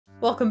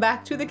Welcome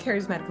back to the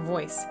Charismatic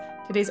Voice.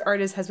 Today's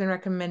artist has been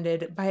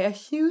recommended by a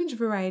huge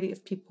variety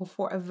of people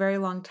for a very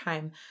long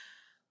time,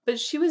 but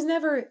she was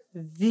never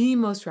the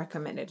most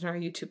recommended in our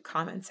YouTube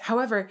comments.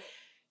 However,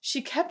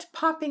 she kept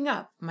popping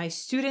up. My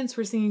students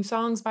were singing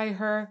songs by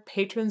her,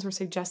 patrons were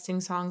suggesting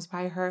songs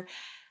by her,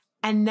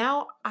 and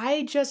now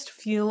I just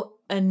feel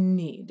a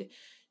need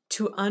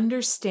to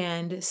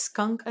understand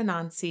Skunk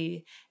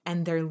Anansie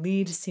and their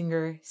lead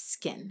singer,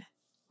 Skin.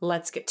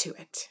 Let's get to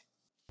it.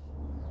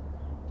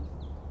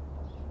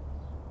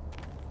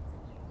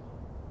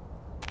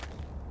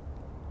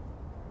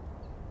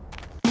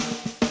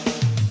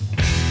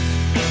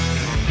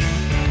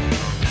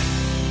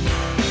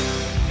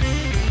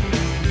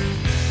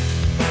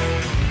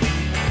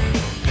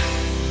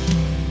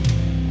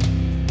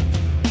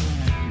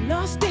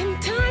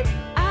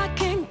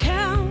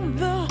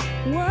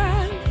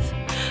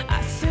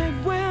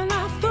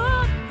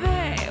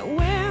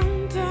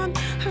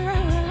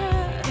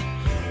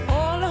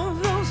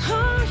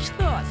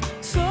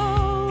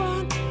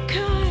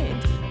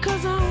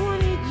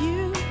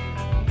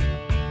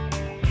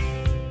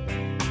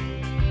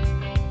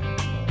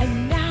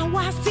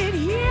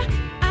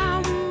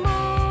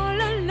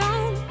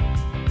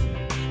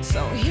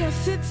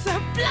 It's a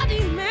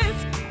bloody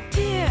mess,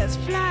 tears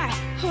fly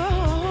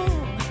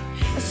home.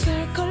 A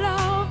circle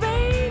of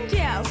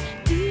angels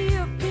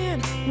deep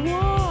in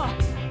war,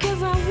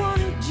 'cause I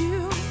wanted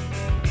you.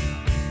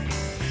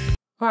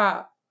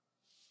 Wow.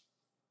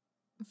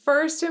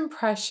 First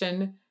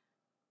impression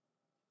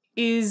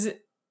is,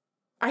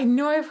 I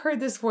know I've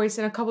heard this voice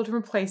in a couple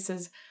different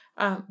places,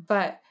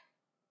 but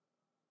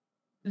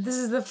this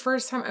is the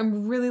first time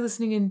I'm really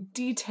listening in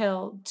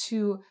detail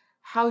to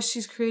how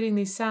she's creating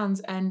these sounds,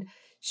 and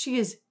she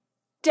is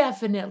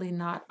definitely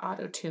not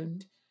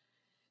auto-tuned.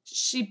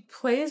 She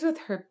plays with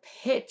her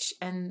pitch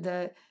and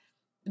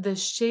the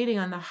shading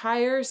on the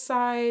higher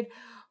side,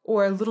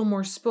 or a little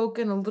more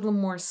spoken, a little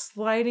more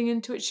sliding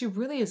into it. She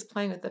really is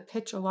playing with the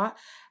pitch a lot,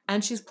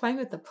 and she's playing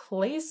with the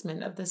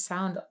placement of the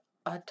sound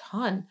a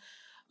ton.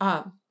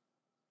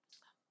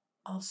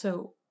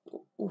 Also,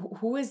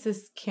 who is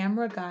this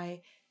camera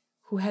guy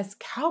who has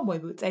cowboy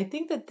boots? I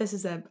think that this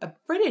is a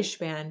British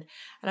band,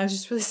 and I was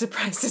just really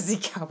surprised to see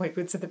cowboy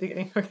boots at the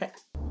beginning. Okay.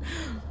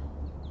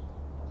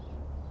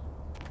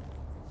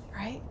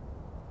 Right?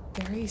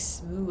 Very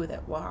smooth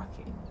at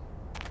walking,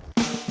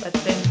 but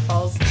then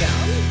falls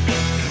down.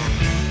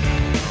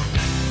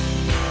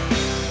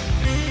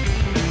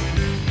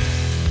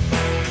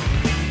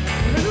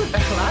 I don't know what the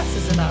collapse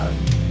is about.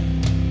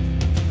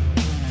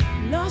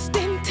 Lost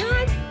in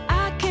time,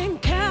 I can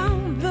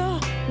count the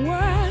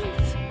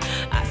words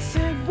I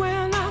said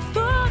when I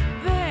thought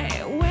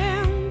they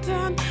went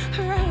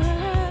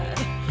unheard.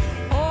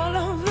 All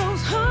of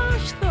those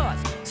harsh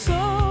thoughts, so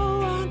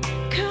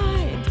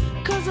unkind,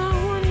 'cause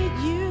I wanted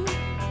you.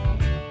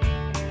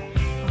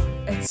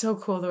 It's so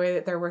cool the way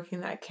that they're working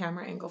that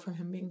camera angle from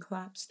him being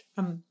collapsed.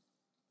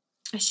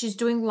 She's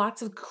doing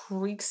lots of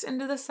creaks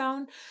into the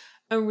sound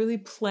and really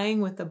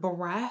playing with the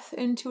breath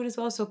into it as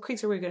well. So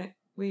creaks are where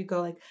you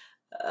go like,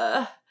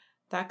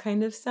 that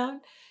kind of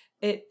sound.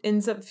 It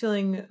ends up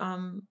feeling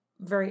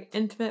very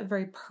intimate,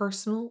 very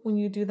personal when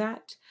you do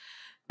that.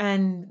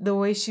 And the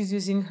way she's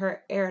using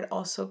her air, it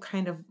also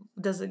kind of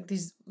does like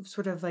these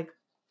sort of like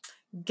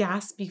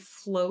gaspy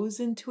flows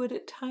into it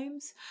at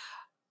times.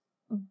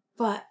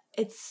 But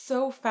it's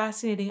so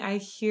fascinating. I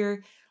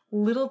hear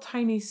little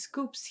tiny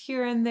scoops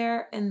here and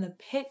there in the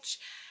pitch,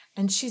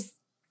 and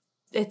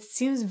it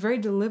seems very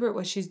deliberate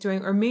what she's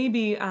doing, or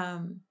maybe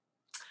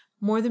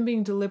more than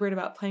being deliberate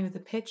about playing with the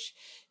pitch,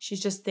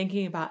 she's just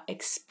thinking about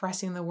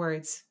expressing the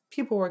words.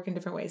 People work in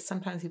different ways.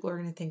 Sometimes people are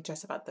going to think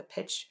just about the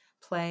pitch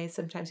play.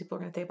 Sometimes people are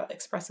going to think about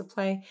expressive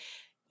play.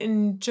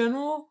 In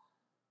general,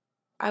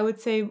 I would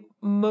say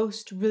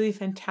most really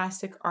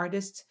fantastic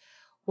artists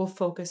will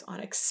focus on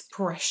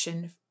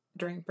expression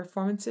during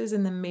performances,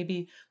 and then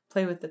maybe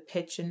play with the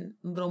pitch and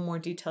a little more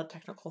detailed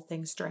technical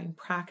things during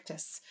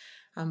practice.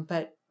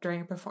 But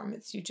during a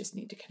performance, you just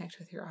need to connect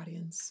with your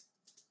audience.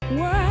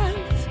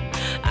 Words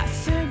I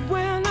said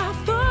when I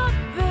thought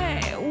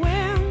they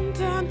went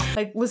unheard.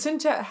 Like, listen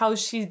to how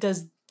she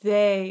does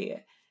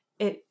they.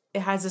 It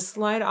has a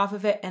slide off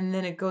of it, and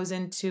then it goes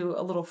into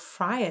a little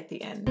fry at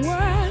the end.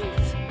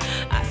 Words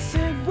I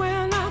said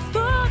when I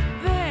thought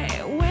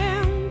they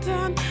went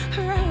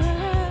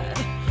unheard.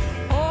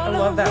 I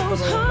love that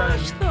little run.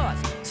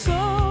 Thoughts, so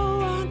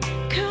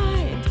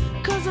unkind,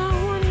 'cause I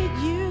wanted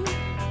you.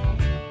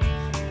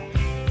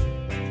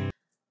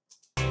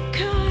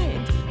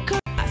 Kind, 'cause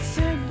I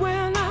said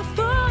when I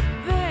thought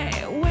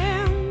they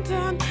went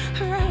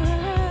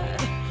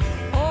unheard.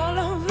 All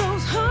of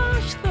those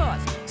harsh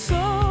thoughts, so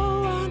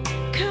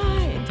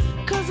unkind,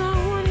 'cause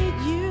I wanted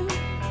you.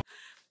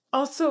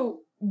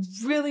 Also,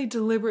 really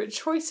deliberate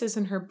choices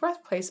in her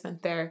breath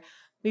placement there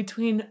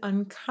between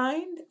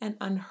unkind and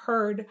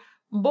unheard.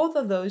 Both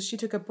of those, she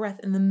took a breath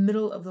in the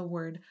middle of the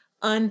word.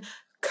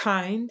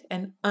 Unkind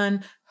and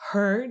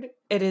unheard.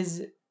 It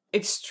is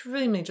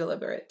extremely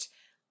deliberate.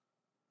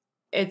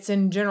 It's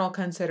in general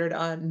considered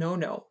a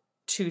no-no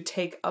to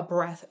take a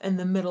breath in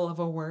the middle of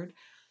a word,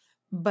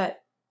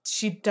 but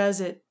she does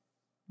it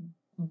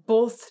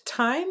both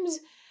times,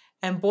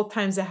 and both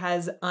times it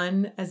has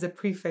 "un" as a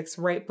prefix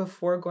right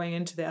before going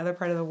into the other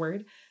part of the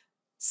word.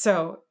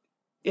 So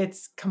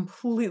it's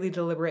completely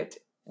deliberate,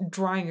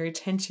 drawing your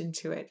attention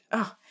to it.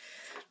 Oh,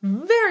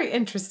 very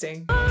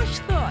interesting. Harsh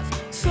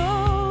thoughts, so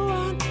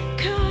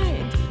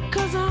unkind,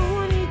 'cause I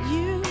wanted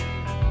you.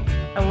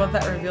 I love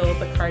that reveal of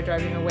the car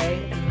driving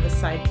away and the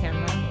side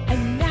camera.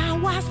 And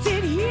now I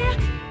sit here,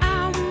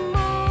 I'm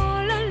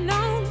all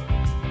alone.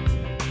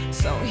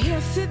 So here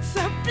sits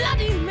a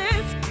bloody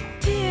mess,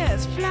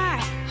 tears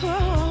fly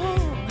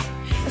home.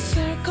 A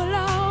circle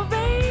of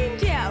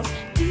angels,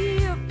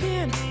 deep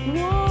in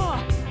war,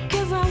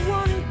 'cause I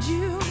wanted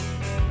you.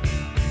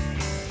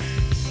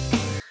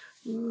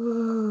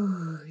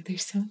 Ooh,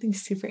 there's something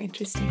super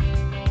interesting.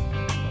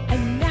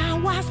 And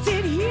now I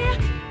sit here,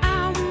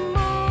 I'm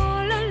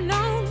all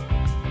alone.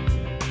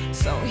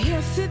 So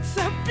here sits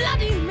a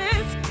bloody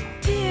mess,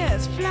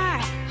 tears fly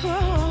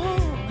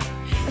home.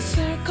 A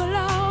circle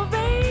of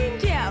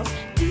angels,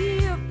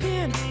 deep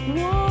in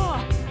war,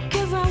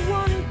 'cause I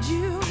wanted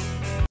you.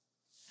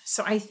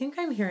 So I think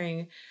I'm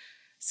hearing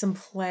some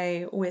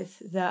play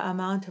with the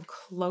amount of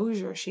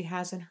closure she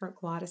has in her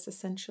glottis,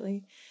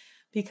 essentially,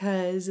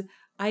 because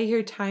I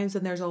hear times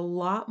when there's a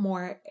lot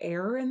more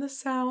air in the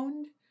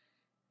sound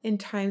and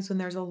times when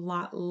there's a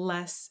lot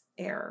less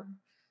air.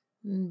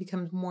 It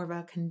becomes more of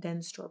a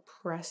condensed or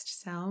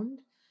pressed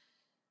sound.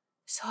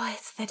 So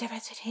it's the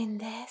difference between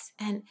this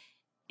and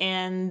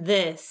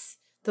this.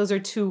 Those are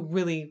two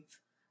really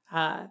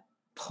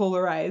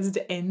polarized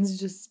ends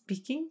just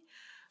speaking.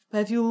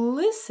 But if you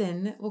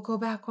listen, we'll go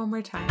back one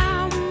more time.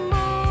 I'm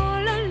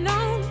all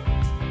alone.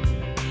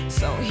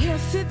 So here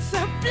sits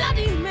a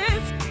bloody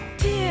mess,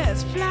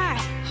 tears fly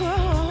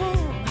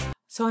home.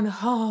 So in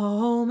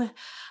home,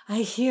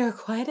 I hear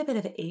quite a bit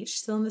of H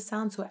still in the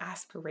sound, so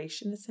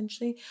aspiration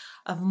essentially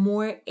of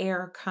more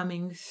air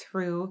coming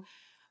through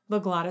the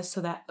glottis,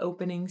 so that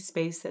opening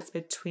space that's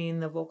between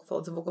the vocal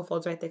folds. The vocal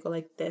folds, right, they go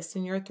like this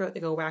in your throat.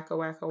 They go wacka,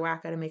 wacka,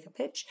 wacka to make a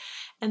pitch.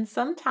 And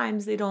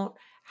sometimes they don't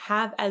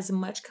have as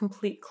much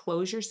complete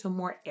closure, so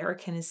more air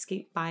can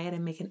escape by it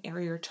and make an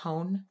airier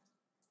tone.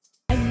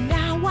 And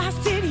now I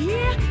sit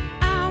here,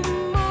 I'm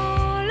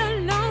all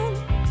alone.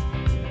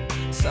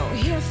 So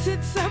here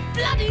sits a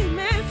bloody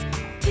mess,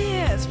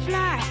 tears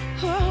fly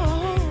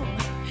home.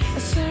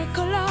 A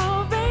circle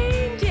of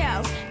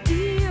angels,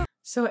 dear.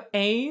 So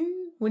ain,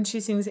 when she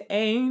sings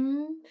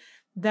ain,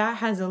 that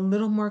has a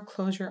little more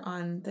closure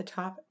on the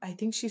top. I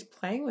think she's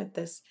playing with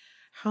this,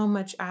 how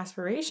much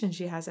aspiration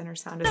she has in her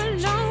sound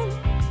essentially.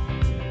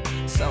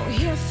 Alone. So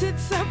here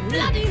sits a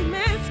bloody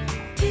mess,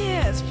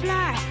 tears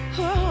fly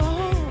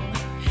home.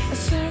 A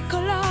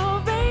circle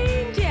of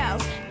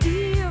angels,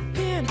 deep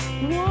in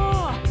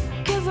war,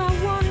 'cause I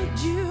wanted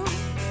you.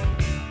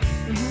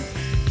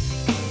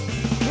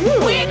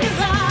 Weak as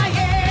I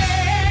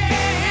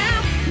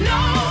am,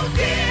 no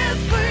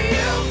tears for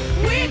you.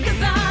 Weak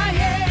as I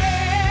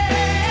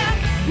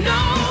am, no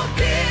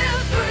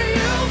tears for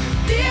you.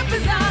 Deep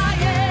as I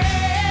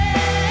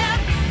am,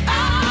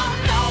 I'm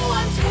no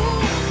one's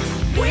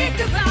fool. Weak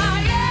as I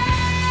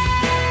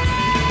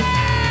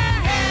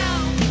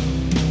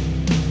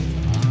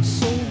am.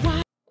 So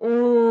why?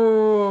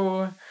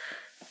 Ooh.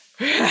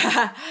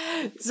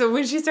 So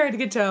when she started to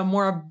get to a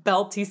more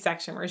belty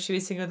section where she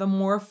was singing with a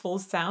more full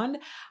sound,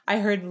 I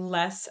heard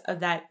less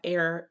of that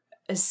air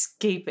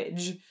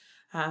escapage.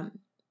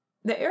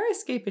 The air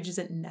escapage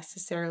isn't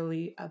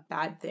necessarily a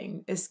bad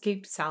thing.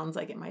 Escape sounds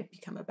like it might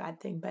become a bad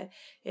thing, but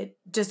it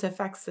just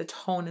affects the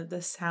tone of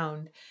the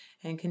sound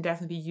and can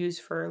definitely be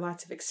used for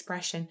lots of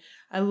expression.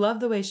 I love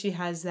the way she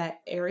has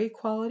that airy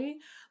quality,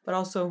 but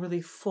also a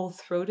really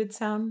full-throated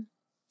sound.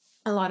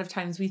 A lot of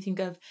times we think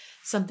of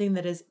something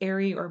that is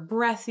airy or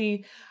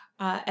breathy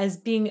as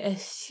being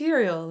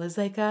ethereal, as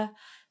like a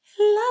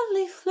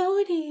lovely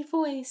floaty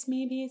voice.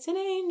 Maybe it's an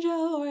angel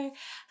or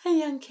a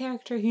young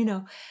character, you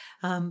know.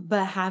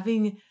 But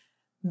having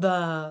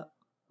the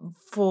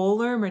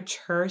fuller,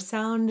 mature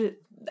sound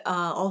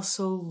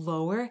also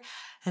lower,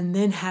 and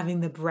then having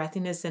the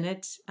breathiness in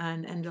it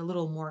and a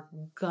little more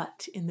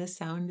gut in the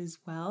sound as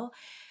well,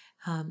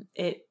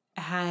 it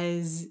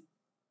has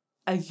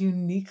a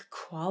unique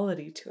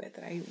quality to it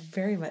that I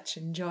very much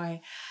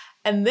enjoy.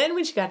 And then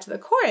when she got to the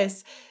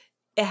chorus,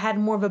 it had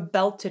more of a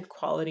belted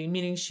quality,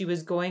 meaning she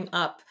was going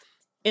up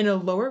in a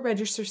lower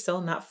register still,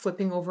 not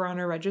flipping over on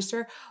her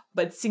register,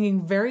 but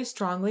singing very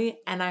strongly,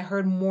 and I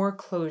heard more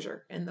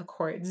closure in the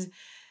chords.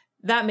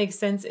 That makes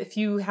sense. If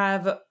you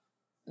have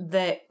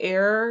the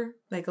air,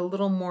 like a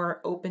little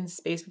more open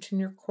space between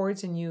your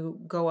chords and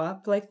you go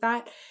up like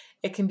that,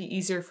 it can be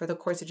easier for the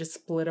chords to just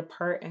split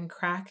apart and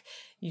crack.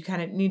 You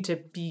kind of need to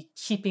be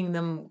keeping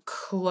them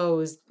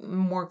closed,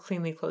 more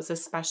cleanly closed,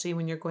 especially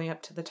when you're going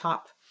up to the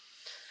top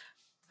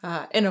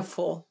in a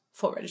full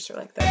register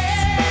like this.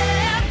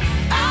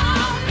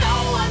 I'm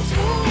no one's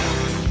fool,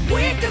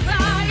 weak as I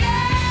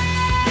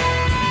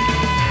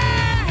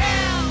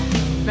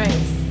am.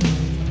 Nice.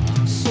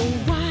 So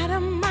what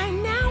am I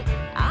now?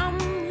 I'm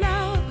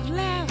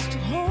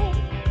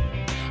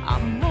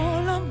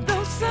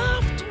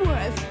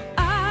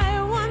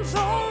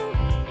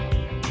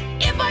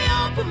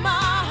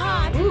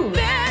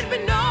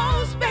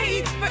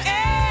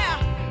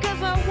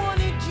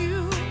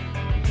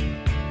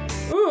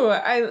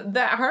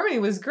that harmony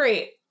was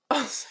great.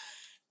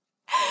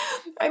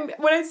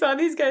 When I saw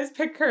these guys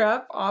pick her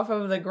up off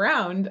of the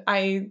ground,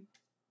 I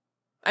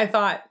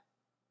thought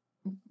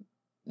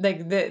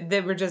like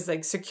they were just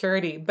like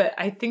security, but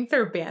I think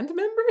they're band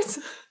members.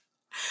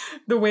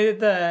 The way that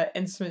the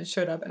instruments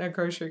showed up in a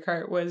grocery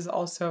cart was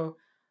also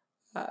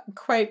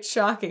quite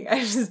shocking.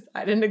 I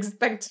didn't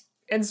expect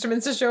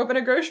instruments to show up in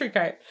a grocery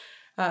cart.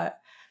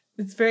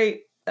 It's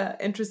very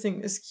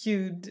interesting,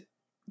 skewed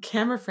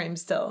camera frame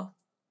still.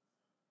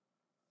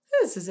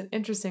 This is an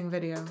interesting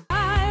video.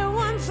 I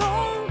once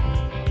hoped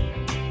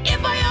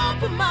if I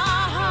open my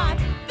heart,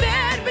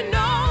 there'd be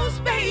no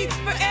space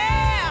for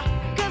air,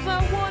 'cause I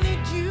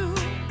wanted you.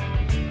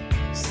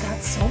 She's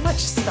got so much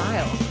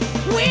style.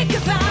 Weak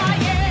as I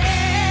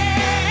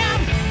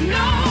am,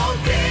 no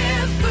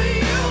tears for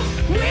you.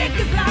 Weak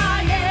as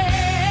I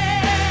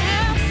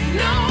am,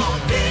 no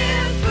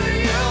tears for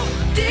you.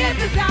 Deep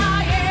as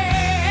I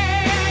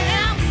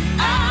am,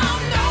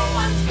 I'm no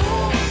one's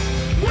fool.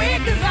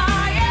 Weak as I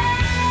am.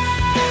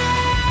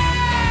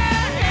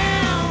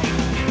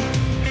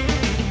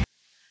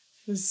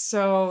 It's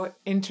so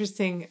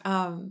interesting.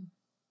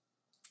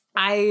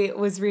 I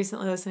was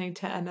recently listening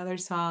to another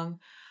song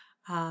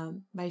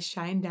by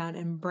Shinedown,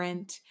 and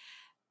Brent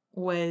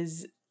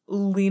was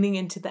leaning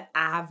into the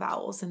A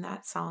vowels in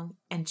that song,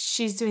 and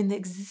she's doing the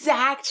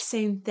exact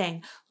same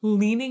thing,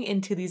 leaning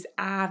into these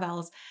A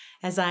vowels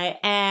as I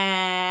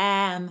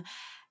am.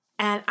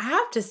 And I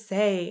have to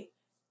say,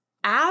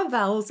 A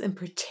vowels in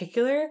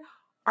particular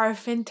are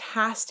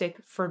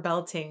fantastic for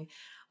belting.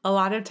 A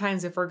lot of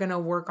times if we're going to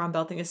work on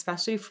belting,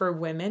 especially for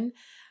women,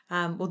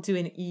 we'll do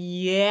an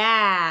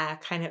yeah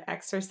kind of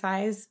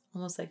exercise,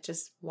 almost like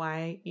just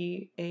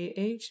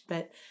Y-E-A-H,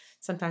 but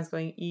sometimes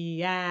going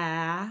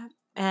yeah.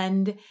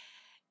 And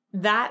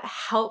that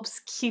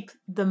helps keep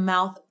the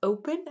mouth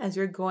open as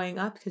you're going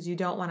up, because you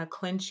don't want to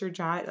clench your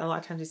jaw. A lot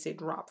of times you say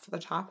drop for the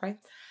top, right?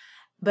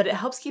 But it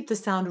helps keep the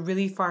sound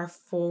really far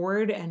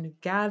forward and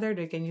gathered.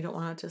 Again, you don't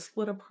want it to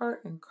split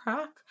apart and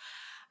crack.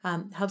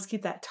 Helps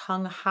keep that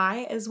tongue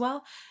high as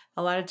well.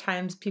 A lot of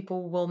times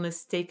people will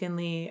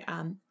mistakenly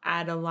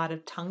add a lot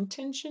of tongue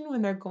tension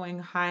when they're going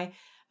high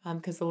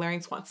because the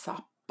larynx wants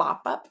to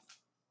pop up.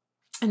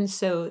 And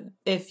so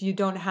if you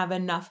don't have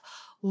enough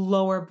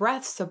lower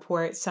breath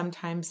support,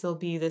 sometimes there'll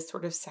be this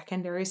sort of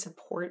secondary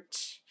support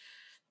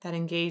that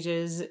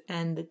engages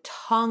and the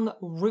tongue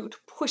root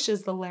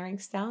pushes the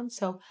larynx down.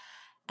 So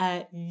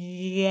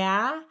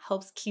yeah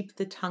helps keep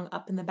the tongue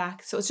up in the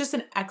back. So it's just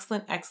an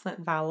excellent,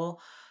 excellent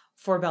vowel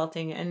for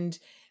belting. And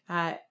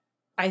I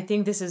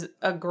think this is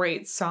a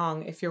great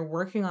song if you're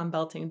working on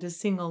belting to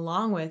sing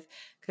along with,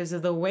 because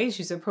of the way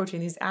she's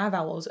approaching these A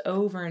vowels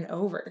over and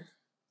over.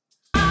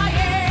 I'm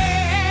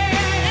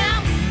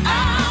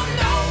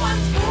no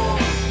one's fool.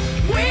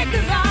 Weak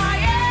as I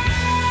am.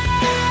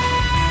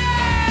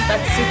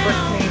 That's super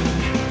clean.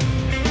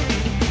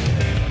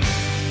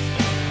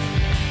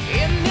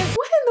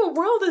 What in the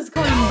world is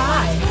going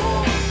by?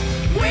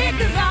 Weak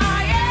as I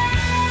am.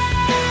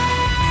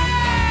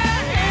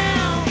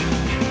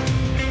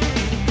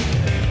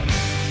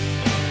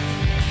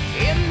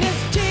 In this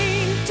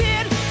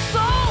tainted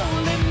soul,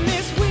 in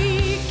this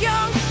weak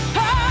young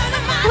heart,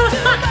 am I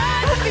too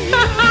much for you?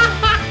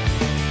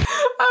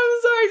 I'm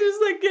sorry, just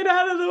like get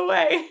out of the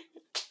way.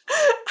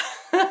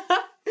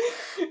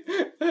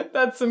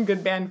 That's some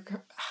good band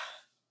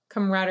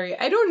camaraderie.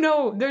 I don't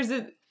know. There's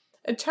a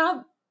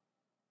child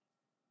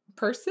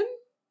person?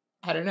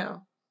 I don't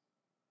know.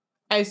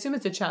 I assume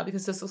it's a child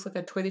because this looks like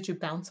a toy that you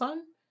bounce on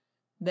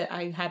that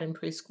I had in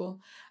preschool.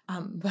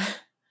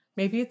 But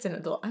maybe it's an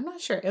adult. I'm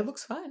not sure. It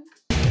looks fun.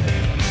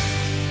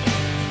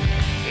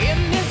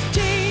 In this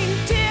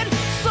tainted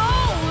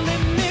soul,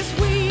 in this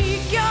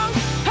weak young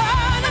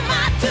heart, am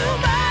I too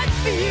much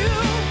for you?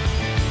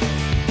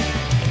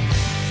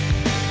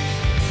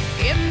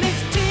 In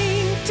this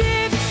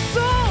tainted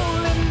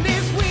soul, in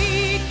this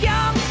weak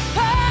young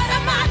heart,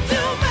 am I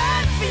too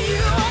much for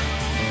you?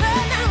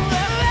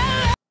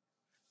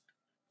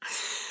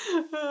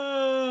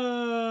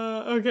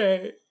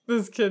 Okay,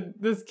 this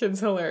kid's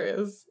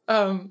hilarious.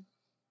 I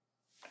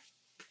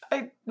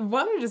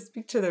wanted to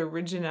speak to the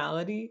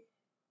originality.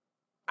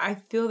 I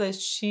feel that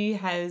she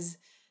has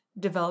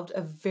developed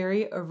a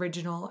very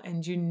original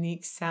and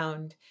unique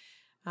sound.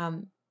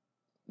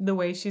 The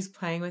way she's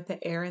playing with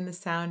the air and the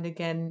sound,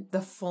 again,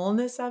 the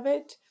fullness of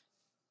it.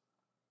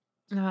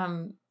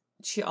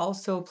 She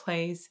also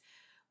plays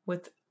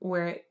with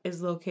where it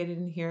is located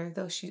in here,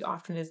 though she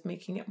often is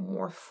making it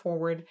more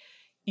forward,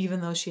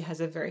 even though she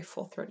has a very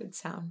full-throated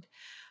sound.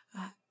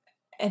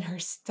 And her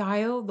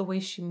style, the way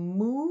she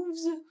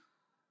moves,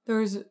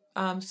 there's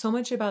so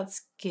much about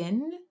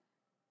Skin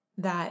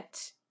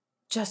that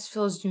just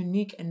feels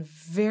unique and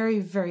very,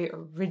 very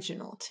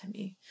original to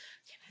me.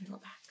 Okay, I'm gonna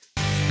go back.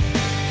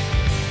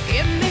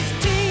 In this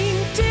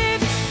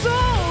tainted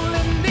soul,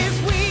 in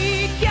this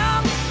weak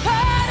young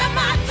heart, am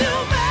I too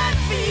much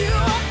for you?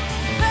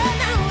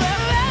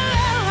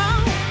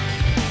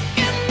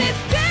 In this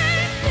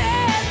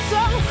tainted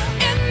soul,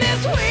 in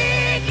this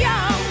weak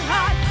young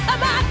heart,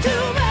 am I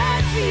too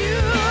much for you?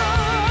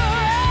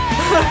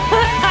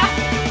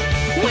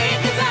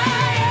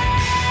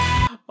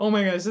 Oh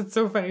my gosh, it's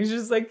so funny. She's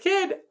just like,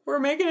 kid, we're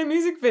making a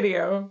music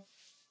video.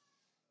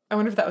 I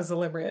wonder if that was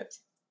deliberate.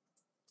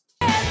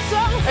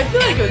 I feel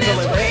like it was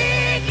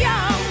deliberate.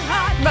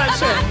 Not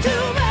sure.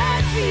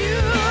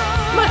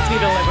 Must be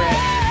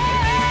deliberate.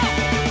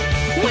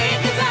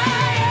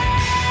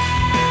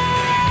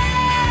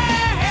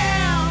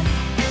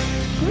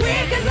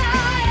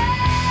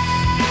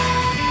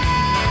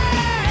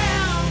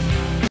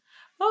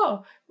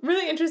 Oh,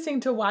 really interesting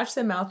to watch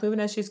the mouth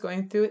movement as she's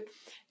going through it.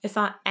 It's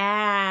not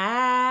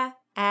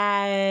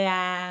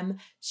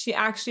she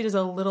actually does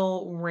a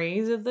little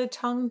raise of the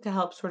tongue to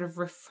help sort of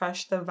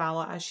refresh the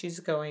vowel as she's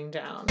going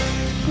down. Did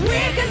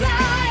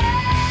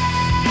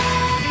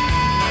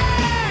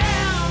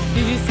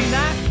you see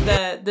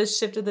that? The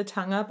shift of the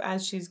tongue up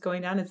as she's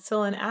going down. It's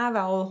still an a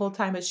vowel the whole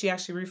time, but she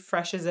actually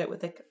refreshes it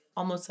with like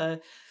almost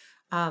a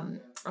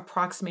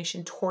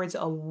approximation towards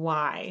a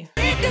Y.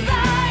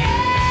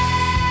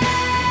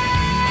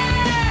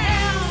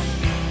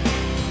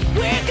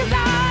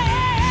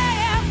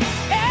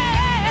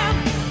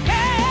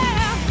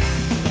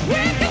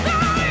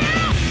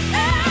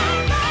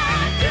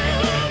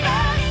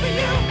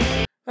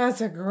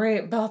 That's a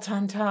great belt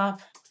on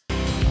top.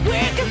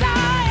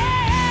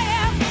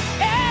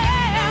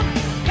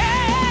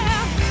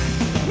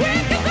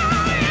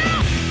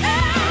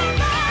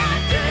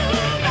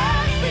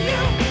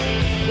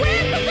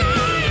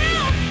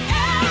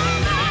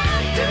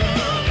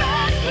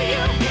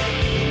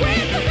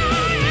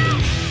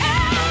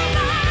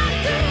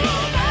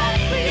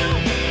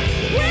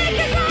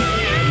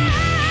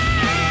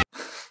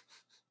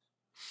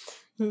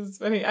 This is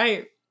funny.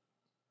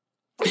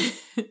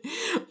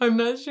 I'm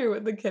not sure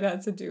what the kid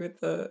had to do with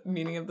the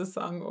meaning of the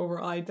song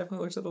overall. I definitely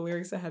looked at the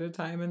lyrics ahead of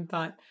time and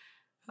thought,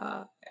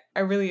 I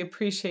really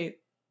appreciate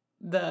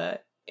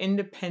the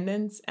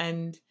independence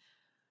and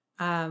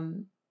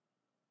the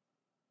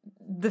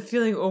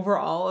feeling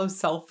overall of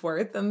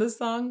self-worth in the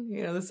song.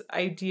 You know, this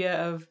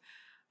idea of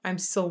I'm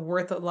still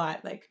worth a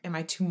lot. Like, am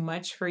I too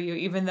much for you?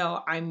 Even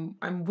though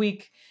I'm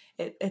weak,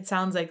 it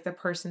sounds like the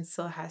person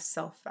still has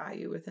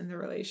self-value within the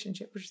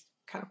relationship, which is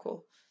kind of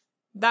cool.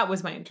 That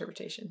was my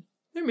interpretation.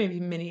 There may be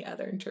many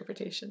other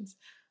interpretations,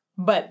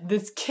 but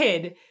this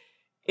kid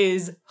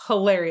is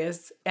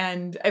hilarious.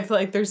 And I feel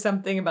like there's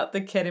something about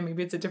the kid, and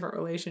maybe it's a different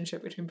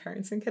relationship between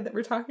parents and kid that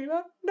we're talking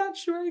about. Not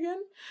sure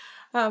again.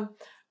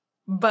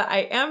 But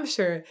I am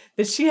sure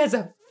that she has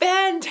a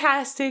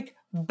fantastic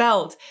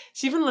belt.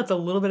 She even lets a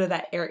little bit of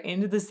that air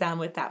into the sound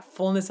with that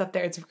fullness up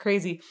there. It's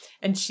crazy.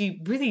 And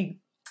she really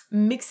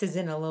mixes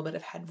in a little bit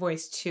of head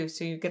voice too.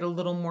 So you get a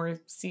little more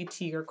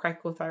CT or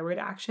cricothyroid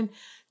action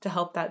to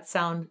help that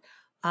sound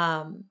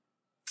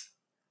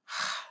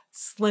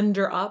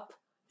slender up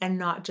and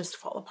not just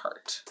fall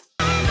apart.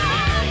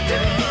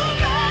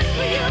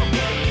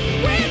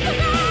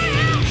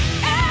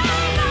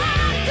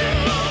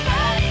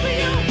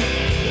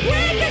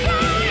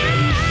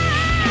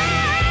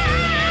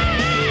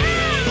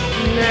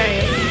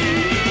 Nice.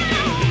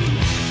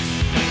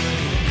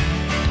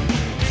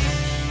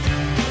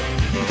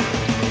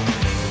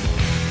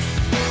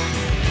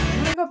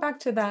 I'm gonna go back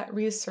to that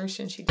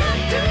reassertion she did.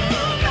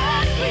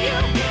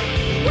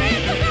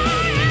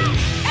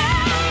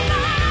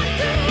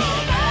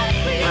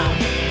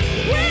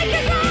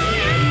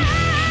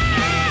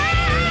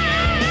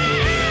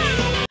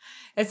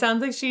 It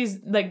sounds like she's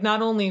like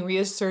not only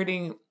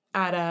reasserting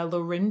at a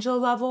laryngeal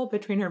level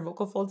between her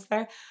vocal folds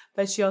there,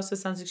 but she also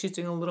sounds like she's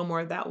doing a little more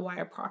of that Y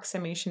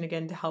approximation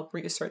again to help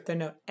reassert the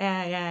note.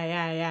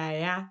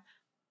 Yeah.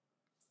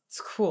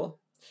 It's cool.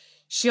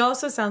 She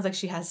also sounds like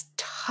she has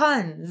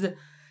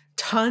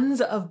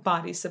tons of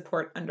body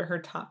support under her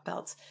top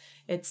belts.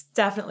 It's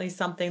definitely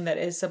something that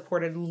is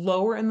supported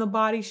lower in the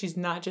body. She's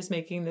not just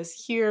making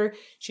this here.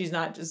 She's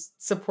not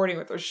just supporting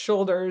with her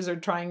shoulders or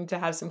trying to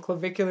have some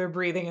clavicular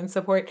breathing and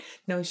support.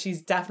 No,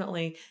 she's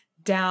definitely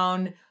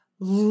down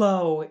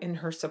low in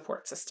her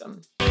support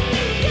system.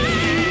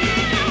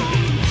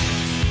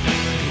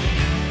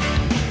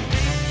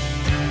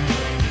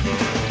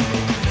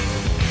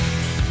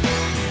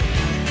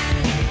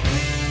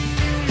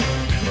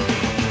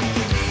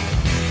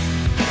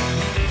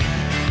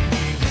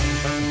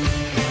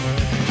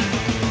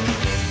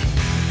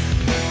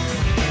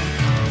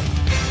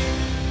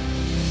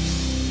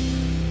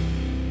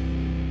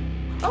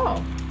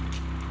 Oh.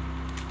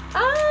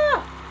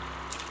 Ah!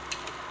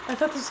 I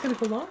thought this was going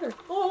to go longer.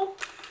 Oh.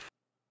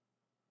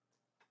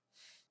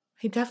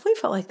 I definitely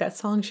felt like that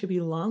song should be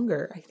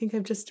longer. I think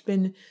I've just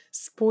been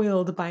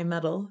spoiled by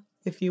metal,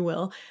 if you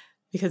will,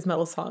 because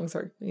metal songs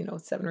are,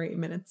 7 or 8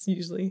 minutes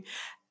usually.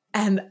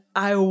 And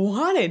I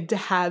wanted to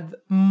have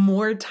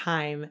more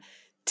time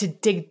to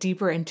dig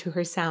deeper into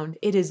her sound.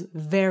 It is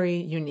very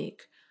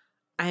unique.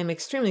 I am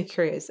extremely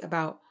curious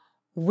about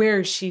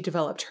where she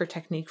developed her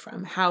technique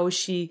from, how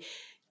she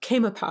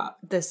came upon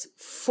this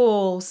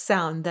full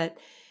sound that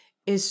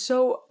is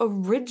so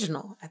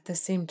original at the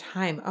same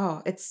time.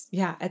 Oh, it's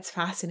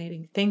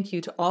fascinating. Thank you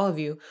to all of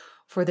you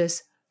for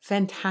this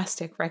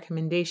fantastic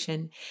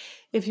recommendation.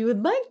 If you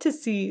would like to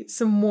see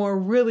some more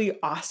really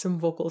awesome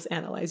vocals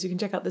analyzed, you can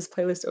check out this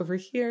playlist over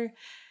here.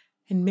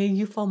 And may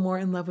you fall more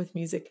in love with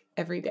music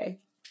every day.